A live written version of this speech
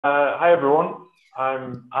Hi everyone,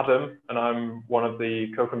 I'm Adam and I'm one of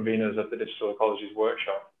the co-conveners of the Digital Ecologies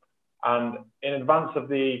workshop. And in advance of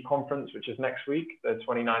the conference, which is next week, the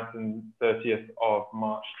 29th and 30th of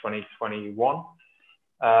March 2021,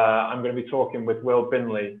 I'm going to be talking with Will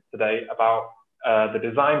Binley today about the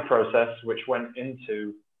design process which went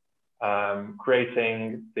into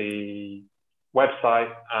creating the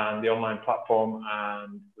website and the online platform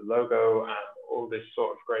and the logo and all this sort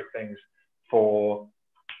of great things for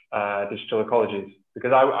Digital Ecologies,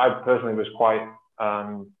 because I personally was quite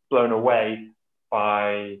blown away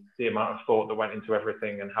by the amount of thought that went into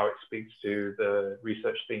everything and how it speaks to the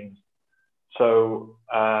research themes. So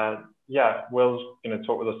yeah, Will's going to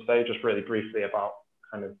talk with us today just really briefly about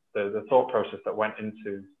kind of the thought process that went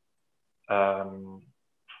into the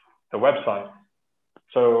website.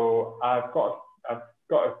 So I've got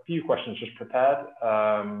a few questions just prepared,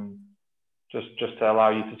 just to allow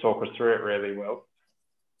you to talk us through it really, Will.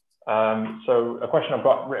 So a question I've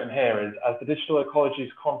got written here is, as the Digital Ecologies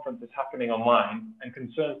conference is happening online and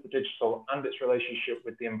concerns the digital and its relationship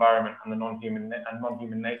with the environment and the non-human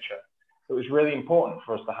nature, it was really important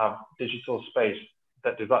for us to have digital space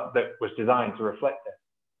that was designed to reflect it.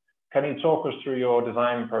 Can you talk us through your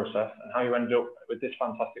design process and how you ended up with this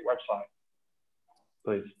fantastic website,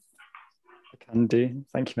 please? I can do.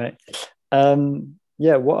 Thank you, mate.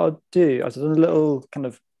 Yeah, what I'll do, I've done a little kind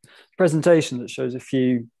of presentation that shows a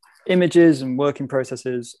few images and working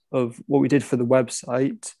processes of what we did for the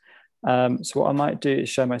website. So what I might do is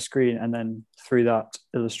share my screen, and then through that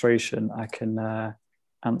illustration, I can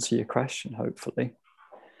answer your question, hopefully.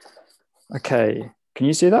 Okay, can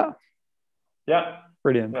you see that? Yeah.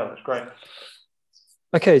 Brilliant. Yeah, that's great.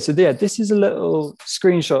 Okay, so yeah, this is a little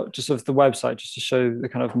screenshot just of the website, just to show the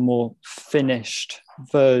kind of more finished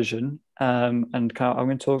version. And kind of, I'm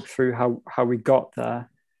going to talk through how we got there.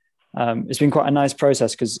 It's been quite a nice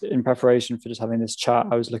process, because in preparation for just having this chat,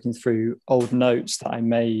 I was looking through old notes that I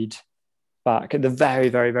made back at the very,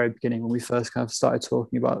 very, very beginning when we first kind of started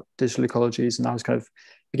talking about digital ecologies. And I was kind of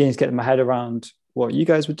beginning to get my head around what you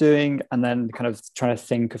guys were doing, and then kind of trying to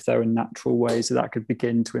think if there were natural ways that could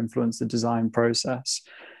begin to influence the design process.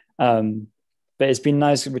 But it's been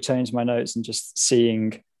nice returning to my notes and just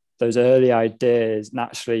seeing those early ideas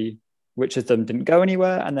naturally, which of them didn't go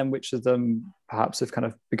anywhere, and then which of them perhaps have kind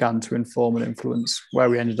of begun to inform and influence where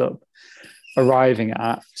we ended up arriving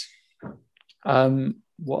at.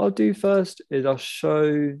 What I'll do first is I'll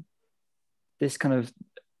show this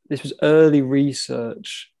was early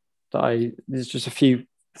research there's just a few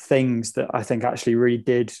things that I think actually really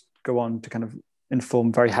did go on to kind of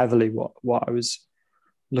inform very heavily what I was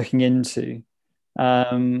looking into.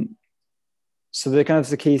 So the kind of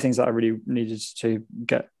the key things that I really needed to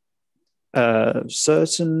get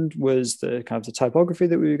certain was the kind of the typography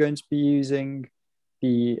that we were going to be using,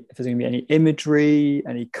 if there's going to be any imagery,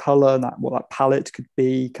 any color, what that palette could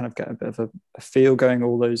be, kind of get a bit of a feel going,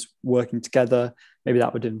 all those working together. Maybe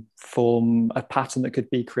that would inform a pattern that could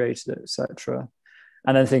be created, etc.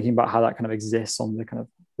 And then thinking about how that kind of exists on the kind of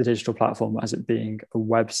the digital platform as it being a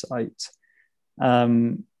website.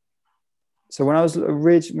 So when I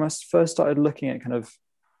first started looking at kind of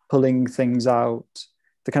pulling things out,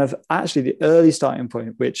 the early starting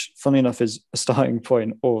point, which funnily enough is a starting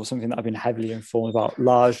point or something that I've been heavily informed about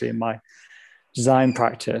largely in my design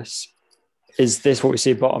practice, is this, what we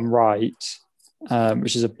see bottom right,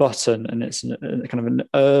 which is a button, and it's kind of an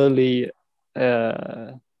early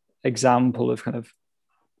example of kind of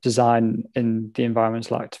design in the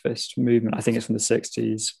environmental activist movement. I think it's from the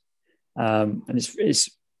 60s, and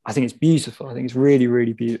I think it's beautiful. I think it's really,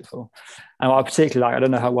 really beautiful. And what I particularly like, I don't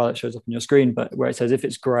know how well it shows up on your screen, but where it says if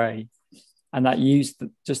it's grey, and that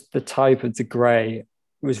just the type of the grey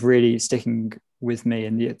was really sticking with me,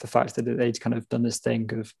 and the fact that they'd kind of done this thing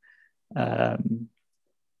of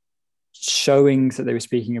showing that they were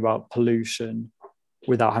speaking about pollution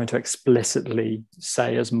without having to explicitly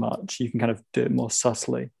say as much. You can kind of do it more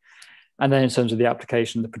subtly. And then in terms of the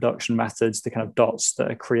application, the production methods, the kind of dots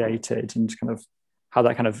that are created, and kind of how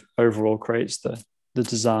that kind of overall creates the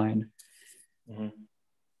design. Mm-hmm.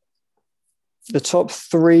 The top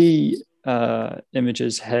three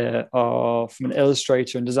images here are from an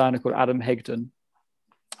illustrator and designer called Adam Higdon.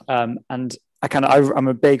 And I'm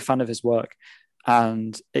a big fan of his work,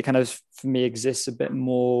 and it kind of, for me, exists a bit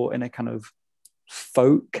more in a kind of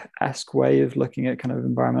folk-esque way of looking at kind of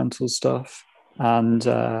environmental stuff. And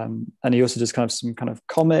he also does kind of some kind of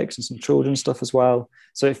comics and some children's stuff as well.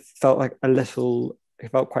 So it felt like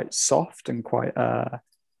it felt quite soft and quite,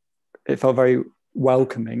 it felt very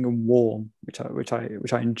welcoming and warm, which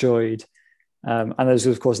I enjoyed. And there's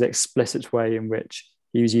of course the explicit way in which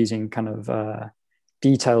he was using kind of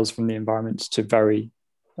details from the environment to very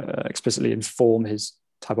explicitly inform his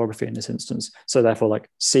typography in this instance. So therefore, like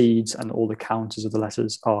seeds and all the counters of the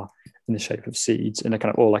letters are in the shape of seeds, in a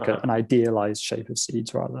kind of, or like an idealized shape of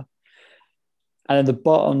seeds rather. And then the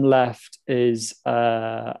bottom left is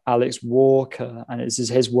Alex Walker, and it's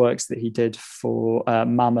his works that he did for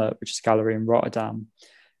Mama, which is a gallery in Rotterdam.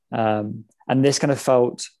 And this kind of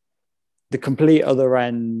felt the complete other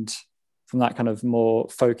end from that kind of more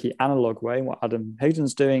folky analog way, what Adam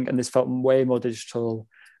Hayden's doing, and this felt way more digital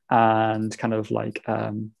and kind of like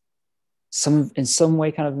in some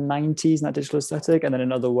way kind of 90s in that digital aesthetic, and then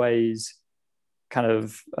in other ways kind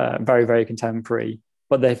of very, very contemporary.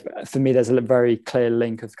 But for me, there's a very clear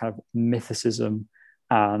link of kind of mythicism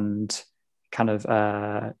and kind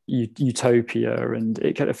of utopia, and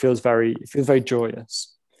it kind of feels very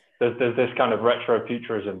joyous. There's this kind of retro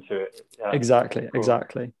futurism to it. Yeah. Exactly, cool.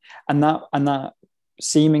 Exactly. And that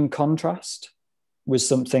seeming contrast was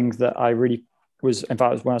something that I really was, in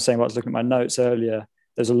fact, when I was saying about, I was looking at my notes earlier,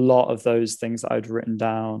 there's a lot of those things that I'd written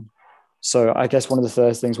down. So I guess one of the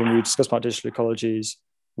first things when we discussed about digital ecologies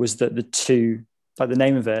was that the two, like the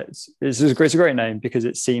name of it is a great name because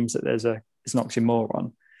it seems that it's an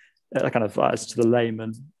oxymoron, kind of as to the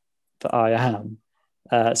layman that I am.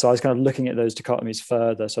 So I was kind of looking at those dichotomies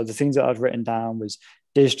further. So the things that I'd written down was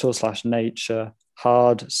digital/nature,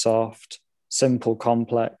 hard, soft, simple,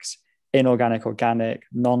 complex, inorganic, organic,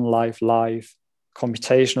 non-life, life,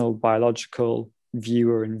 computational, biological,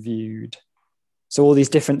 viewer and viewed. So all these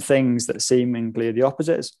different things that seemingly are the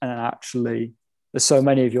opposites, and actually there's so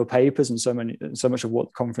many of your papers and so much of what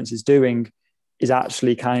the conference is doing is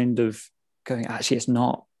actually kind of going, actually it's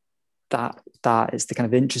not that it's the kind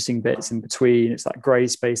of interesting bits in between. It's that gray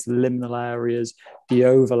space, the liminal areas, the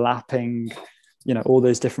overlapping, all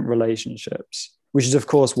those different relationships, which is of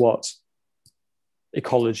course what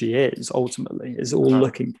ecology is ultimately, is all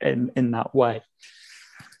looking in that way.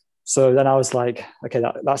 So then I was like, okay,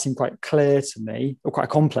 that seemed quite clear to me, or quite a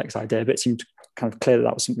complex idea, but it seemed kind of clear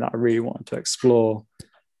that was something that I really wanted to explore.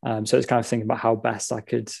 So it's kind of thinking about how best I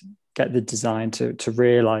could get the design to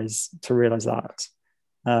realize that.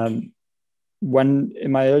 When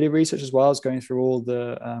in my early research as well, I was going through all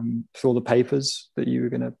the papers that you were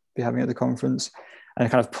going to be having at the conference, and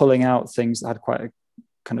kind of pulling out things that had quite a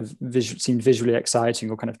kind of seemed visually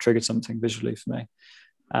exciting or kind of triggered something visually for me.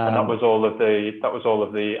 And that was all of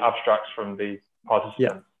the abstracts from the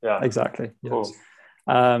participants. Yeah, exactly. Cool.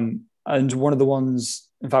 Yes. And one of the ones,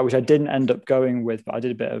 in fact, which I didn't end up going with, but I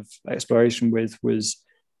did a bit of exploration with, was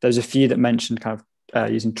there's a few that mentioned kind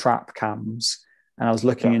of using trap cams. And I was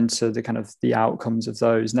looking into the kind of the outcomes of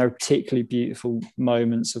those. And there are particularly beautiful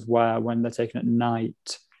moments of when they're taken at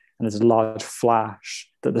night and there's a large flash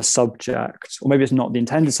that the subject, or maybe it's not the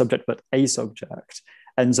intended subject, but a subject,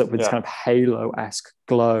 ends up with this kind of halo-esque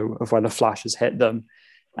glow of where the flash has hit them.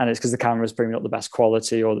 And it's because the camera is bringing up the best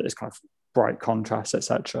quality, or that it's kind of bright contrast,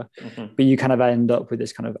 etc. Mm-hmm. But you kind of end up with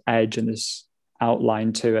this kind of edge and this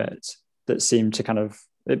outline to it that seemed to kind of,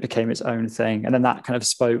 it became its own thing. And then that kind of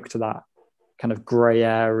spoke to that kind of gray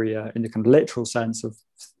area in the kind of literal sense of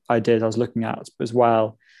ideas I was looking at as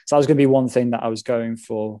well. So that was going to be one thing that I was going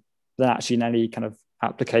for. Then actually in any kind of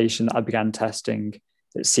application that I began testing,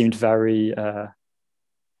 it seemed very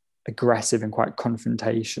aggressive and quite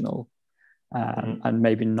confrontational, and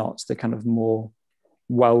maybe not the kind of more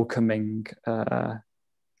welcoming kind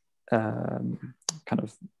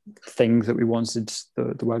of thing that we wanted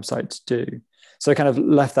the website to do. So I kind of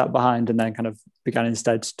left that behind and then kind of began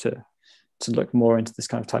instead to look more into this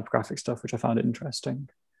kind of typographic stuff, which I found interesting.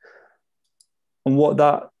 And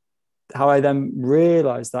how I then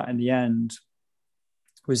realized that in the end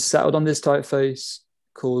was settled on this typeface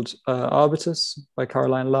called Arbitus by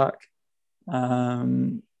Caroline Lack,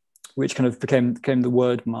 which kind of became the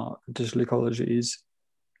word mark of Digital Ecologies.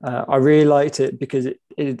 I really liked it because it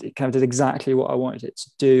kind of did exactly what I wanted it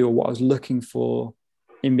to do, or what I was looking for,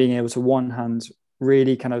 in being able to, one hand,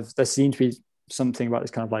 really kind of, there seemed to be something about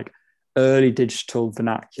this kind of like early digital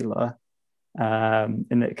vernacular, in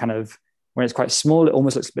that kind of, when it's quite small, it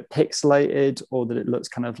almost looks a bit pixelated, or that it looks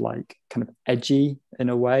kind of edgy in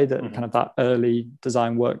a way that kind of that early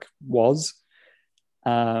design work was.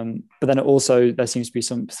 But then it also, there seems to be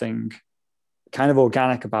something kind of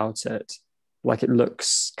organic about it. Like it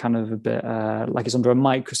looks kind of a bit like it's under a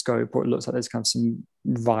microscope, or it looks like there's kind of some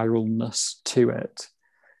viralness to it.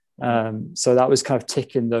 So that was kind of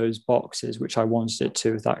ticking those boxes, which I wanted it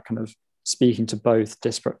to, with that kind of speaking to both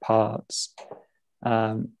disparate parts.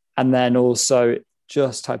 And then also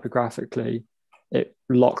just typographically, it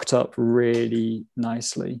locked up really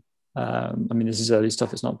nicely. I mean, this is early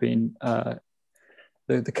stuff. It's not been, the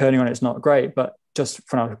kerning on it's not great, but just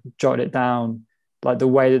when I jotted it down, like the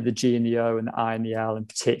way that the G and the O and the I and the L in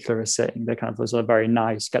particular are sitting, they kind of was a very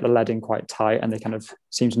nice, get the lead in quite tight, and they kind of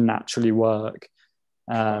seem to naturally work.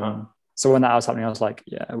 So when that was happening, I was like,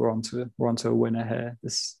 yeah, we're onto a winner here.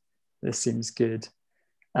 This seems good.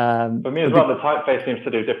 For me as well, the typeface seems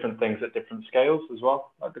to do different things at different scales as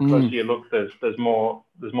well. Like the closer you look, there's more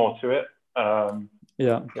to it.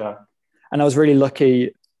 Yeah. And I was really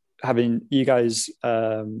lucky having you guys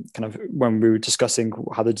kind of, when we were discussing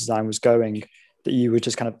how the design was going, that you were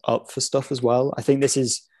just kind of up for stuff as well. I think this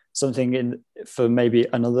is something for maybe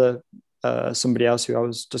another somebody else who I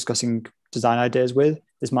was discussing design ideas with.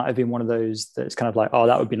 This might have been one of those that's kind of like, oh,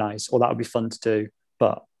 that would be nice, or that would be fun to do,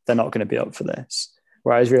 but they're not going to be up for this.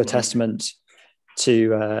 Whereas real testament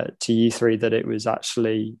to you three that it was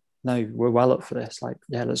actually, no, we're well up for this. Like,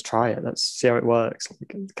 yeah, let's try it. Let's see how it works.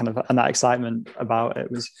 Kind of, and that excitement about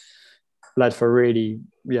it was led for a really,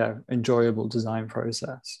 enjoyable design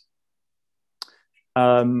process.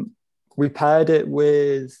 We paired it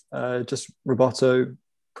with just Roboto,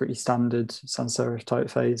 pretty standard sans serif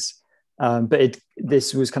typeface. But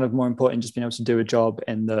this was kind of more important, just being able to do a job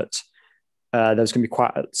in that there was going to be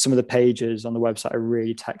some of the pages on the website are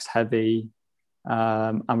really text heavy.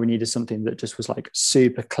 And we needed something that just was like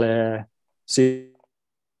super clear, super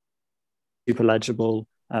legible,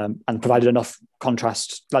 and provided enough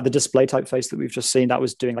contrast. Like the display typeface that we've just seen, that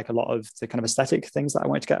was doing like a lot of the kind of aesthetic things that I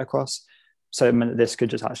wanted to get across. So it meant that this could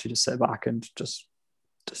just actually just sit back and just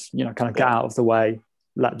kind of get out of the way,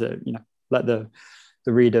 let the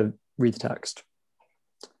reader read the text.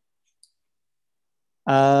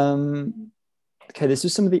 Okay, this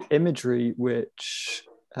is some of the imagery which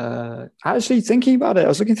actually thinking about it, I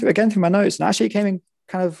was looking through my notes, and actually it came in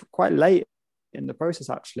kind of quite late in the process.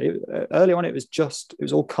 Actually, early on it was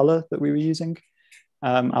all color that we were using.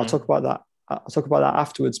 I'll talk about that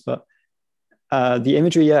afterwards, but the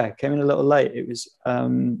imagery came in a little late. It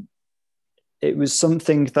was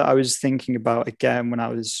something that I was thinking about again when I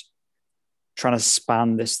was trying to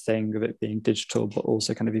span this thing of it being digital but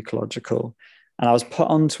also kind of ecological. And I was put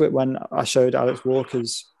onto it when I showed Alex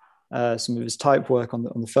Walker's some of his type work on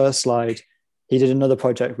the first slide. He did another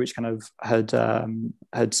project which kind of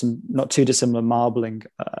had some not too dissimilar marbling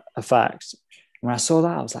effects. When I saw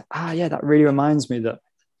that, I was like, that really reminds me that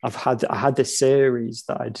I had this series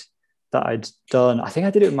that I'd done. I think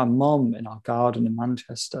I did it with my mum in our garden in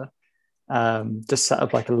Manchester. Just set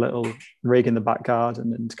up like a little rig in the back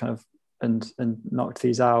garden and kind of and knocked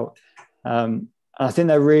these out. And I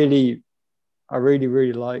think I really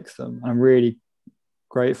like them. I'm really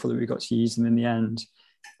grateful that we got to use them in the end.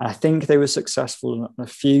 And I think they were successful in a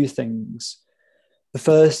few things. The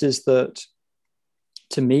first is that,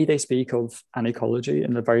 to me, they speak of an ecology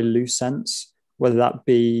in a very loose sense, whether that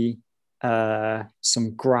be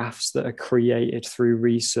some graphs that are created through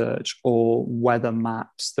research or weather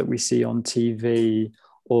maps that we see on TV,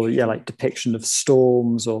 or like depiction of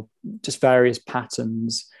storms or just various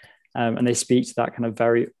patterns. And they speak to that kind of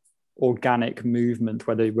very organic movement,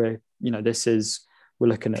 whether we're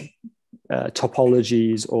looking at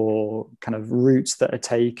topologies or kind of routes that are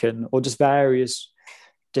taken, or just various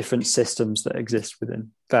different systems that exist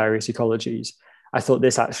within various ecologies. I thought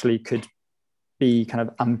this actually could be kind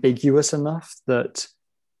of ambiguous enough that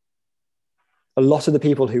a lot of the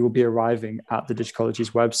people who will be arriving at the Digital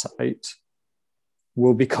Ecologies website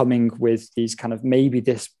will be coming with these kind of maybe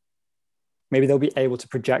they'll be able to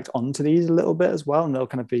project onto these a little bit as well, and they'll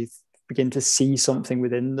kind of begin to see something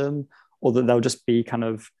within them, or that they'll just be kind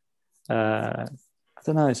of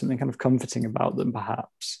something kind of comforting about them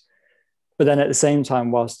perhaps. But then at the same time,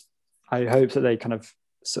 whilst I hope that they kind of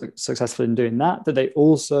successful in doing that they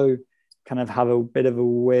also kind of have a bit of a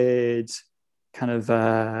weird kind of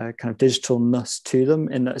digitalness to them,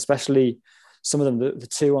 in that especially some of them, the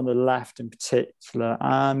two on the left in particular,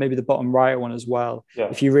 and maybe the bottom right one as well. Yeah.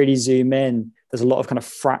 If you really zoom in, there's a lot of kind of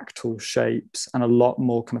fractal shapes and a lot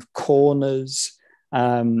more kind of corners,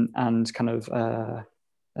 and kind of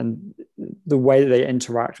and the way that they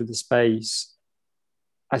interact with the space,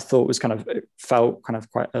 I thought it felt kind of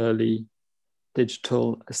quite early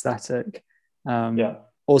digital aesthetic.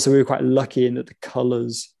 Also, we were quite lucky in that the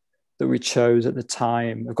colors that we chose at the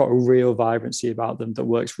time have got a real vibrancy about them that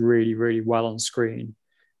works really, really well on screen.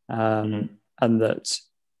 And that,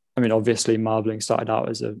 I mean, obviously marbling started out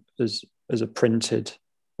as a printed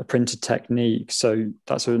technique. So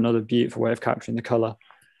that's another beautiful way of capturing the color.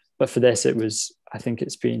 But for this, I think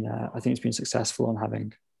it's been successful on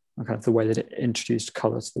having kind of the way that it introduced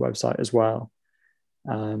color to the website as well.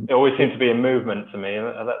 It always seems to be a movement to me.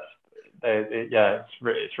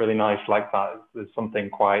 It's really nice like that. There's something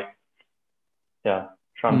quite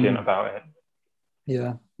transient about it.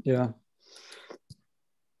 Yeah, yeah.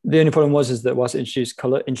 The only problem is that whilst it introduced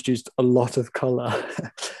color, introduced a lot of color.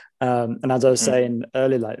 And as I was saying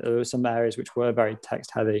earlier, like there were some areas which were very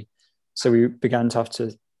text heavy. So we began to have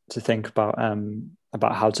to think about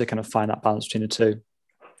how to kind of find that balance between the two.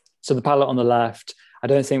 So the palette on the left, I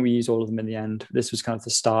don't think we use all of them in the end. This was kind of the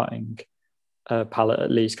starting palette,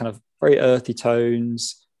 at least, kind of very earthy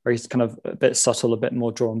tones, very kind of a bit subtle, a bit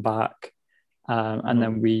more drawn back. And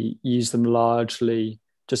then we use them largely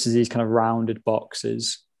just as these kind of rounded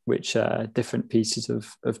boxes, which different pieces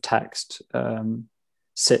of text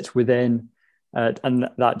sit within. And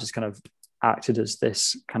that just kind of acted as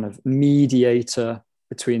this kind of mediator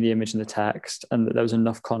between the image and the text, and that there was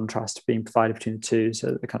enough contrast being provided between the two, so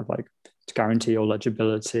that kind of like to guarantee all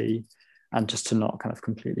legibility and just to not kind of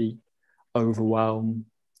completely overwhelm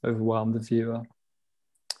the viewer.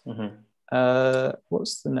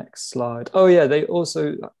 What's the next slide? Oh yeah, they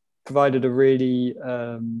also provided a really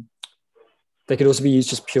they could also be used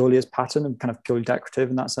just purely as pattern and kind of purely decorative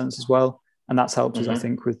in that sense as well, and that's helped us, I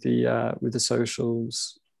think, with the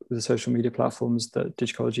socials, with the social media platforms that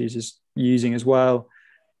Digital Ecologies is using as well.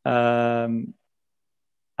 And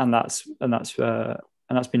that's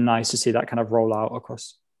been nice to see that kind of roll out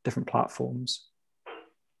across different platforms.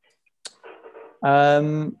 I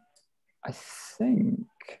think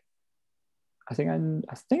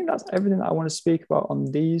that's everything that I want to speak about on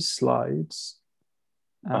these slides.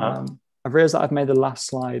 I've realized that I've made the last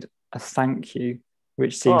slide a thank you,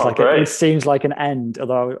 which seems like an end.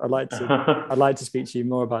 Although I'd like to speak to you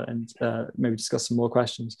more about it and maybe discuss some more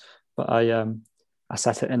questions. But I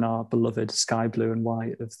set it in our beloved sky blue and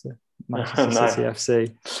white of the Manchester City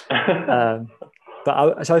FC.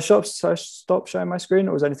 But shall I stop sharing my screen,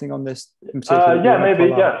 or was anything on this in particular?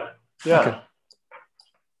 Yeah. Okay.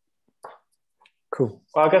 Cool.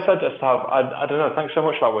 Well, I guess I just have, I don't know, thanks so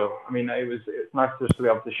much for that, Will. I mean, it's nice just to be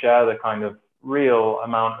able to share the kind of real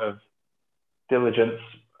amount of diligence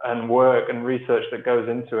and work and research that goes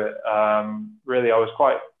into it. Really, I was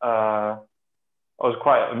quite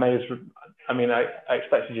amazed. I mean, I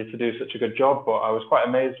expected you to do such a good job, but I was quite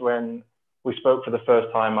amazed when we spoke for the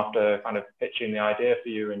first time after kind of pitching the idea for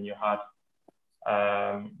you, and you had,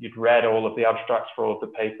 you'd read all of the abstracts for all of the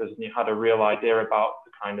papers, and you had a real idea about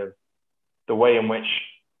the kind of the way in which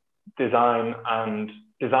design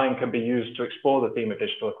can be used to explore the theme of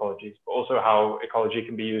digital ecologies, but also how ecology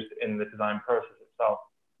can be used in the design process itself.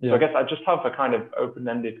 Yeah. So I guess I just have a kind of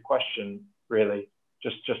open-ended question, really,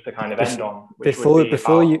 just to kind of end on. Before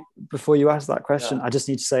you ask that question, I just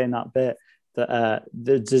need to say in that bit that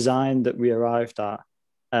the design that we arrived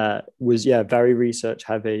at was very research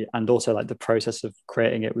heavy, and also like the process of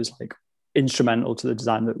creating it was like instrumental to the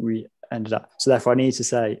design that we ended up. So therefore I need to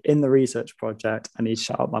say, in the research project, I need to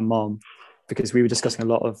shout out my mom, because we were discussing a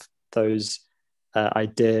lot of those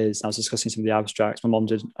ideas. I was discussing some of the abstracts. My mom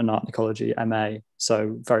did an art and ecology MA,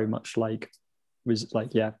 so very much was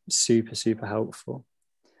super helpful.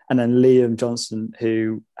 And then Liam Johnson,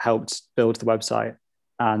 who helped build the website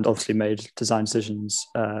and obviously made design decisions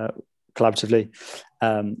collaboratively,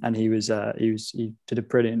 and he did a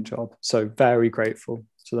brilliant job. So very grateful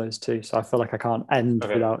to those two. So I feel like I can't end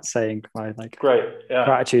without saying my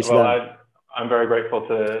gratitude to them. I'm very grateful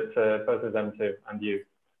to both of them too, and you.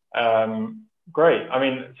 Great. I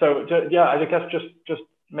mean, so I guess just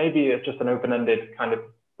maybe it's just an open-ended kind of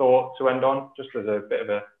thought to end on, just as a bit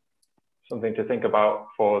of something to think about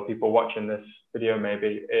for people watching this video.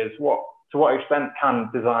 Maybe is to what extent can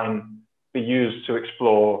design be used to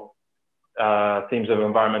explore themes of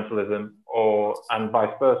environmentalism, and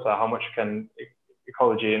vice versa? How much can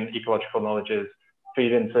ecology and ecological knowledges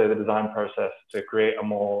feed into the design process to create a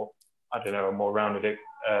more rounded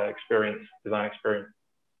design experience?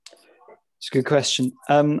 It's a good question.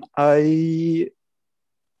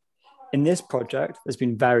 In this project, there's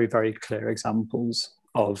been very, very clear examples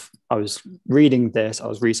of, I was reading this, I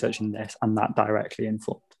was researching this, and that directly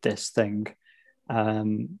informed this thing.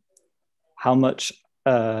 How much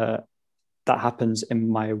that happens in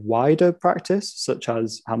my wider practice, such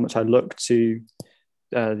as how much I look to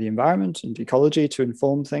the environment and ecology to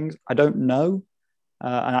inform things, I don't know.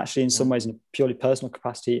 And actually, in some ways, in a purely personal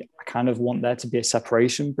capacity, I kind of want there to be a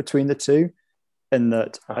separation between the two, in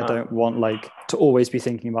that I don't want to always be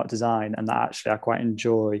thinking about design, and that actually I quite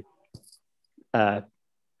enjoy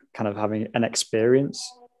kind of having an experience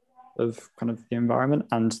of kind of the environment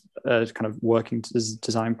and kind of working to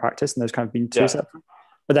design practice, and there's kind of been two separate.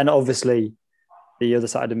 But then obviously the other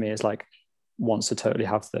side of me is wants to totally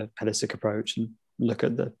have the holistic approach and look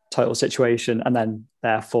at the total situation, and then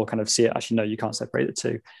therefore kind of see it, actually no, you can't separate the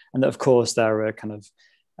two. And that, of course, there are kind of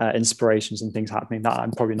inspirations and things happening that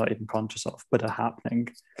I'm probably not even conscious of, but are happening.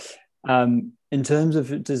 In terms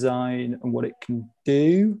of design and what it can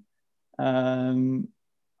do,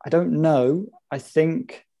 I don't know. I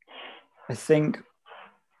think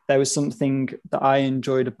there was something that I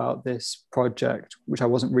enjoyed about this project, which I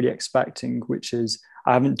wasn't really expecting, which is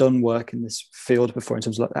I haven't done work in this field before in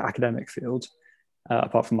terms of like the academic field,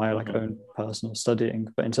 apart from my like own personal studying.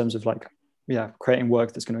 But in terms of like, creating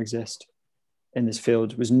work that's going to exist in this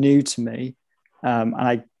field was new to me.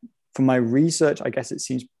 And from my research, I guess it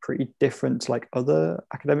seems pretty different to like other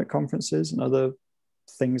academic conferences and other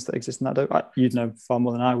things that exist in that. You'd know far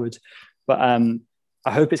more than I would. But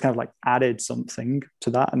I hope it's kind of like added something to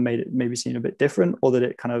that and made it maybe seem a bit different, or that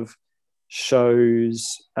it kind of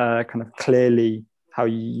shows kind of clearly how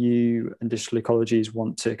you and Digital Ecologies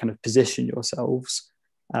want to kind of position yourselves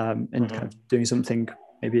in kind of doing something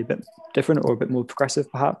maybe a bit different or a bit more progressive,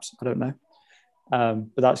 perhaps. I don't know.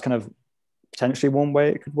 But that's kind of potentially one way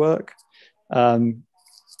it could work. But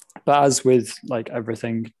as with like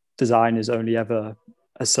everything, design is only ever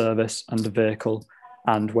a service and a vehicle.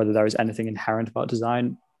 And whether there is anything inherent about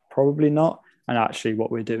design, probably not. And actually what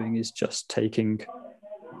we're doing is just taking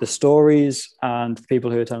the stories and the people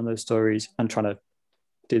who are telling those stories and trying to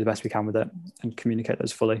do the best we can with it and communicate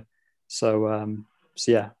those fully. So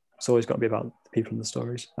yeah, it's always got to be about the people and the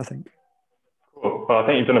stories, I think. Cool. Well, I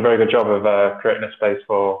think you've done a very good job of creating a space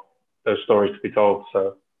for those stories to be told.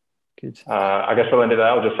 So good. I guess we'll end it there.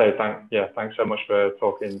 I'll just say thanks so much for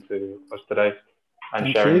talking to us today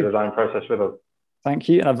and sharing the design process with us. Thank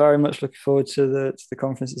you. And I'm very much looking forward to the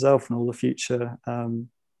conference itself and all the future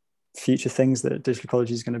things that Digital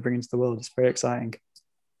Ecology is going to bring into the world. It's very exciting.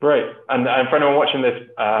 Great. And for anyone watching this,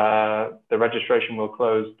 the registration will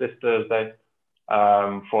close this Thursday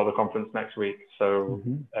for the conference next week. So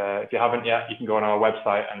if you haven't yet, you can go on our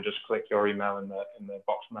website and just click your email in the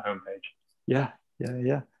box on the homepage. Yeah.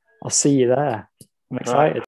 I'll see you there. I'm excited. Right.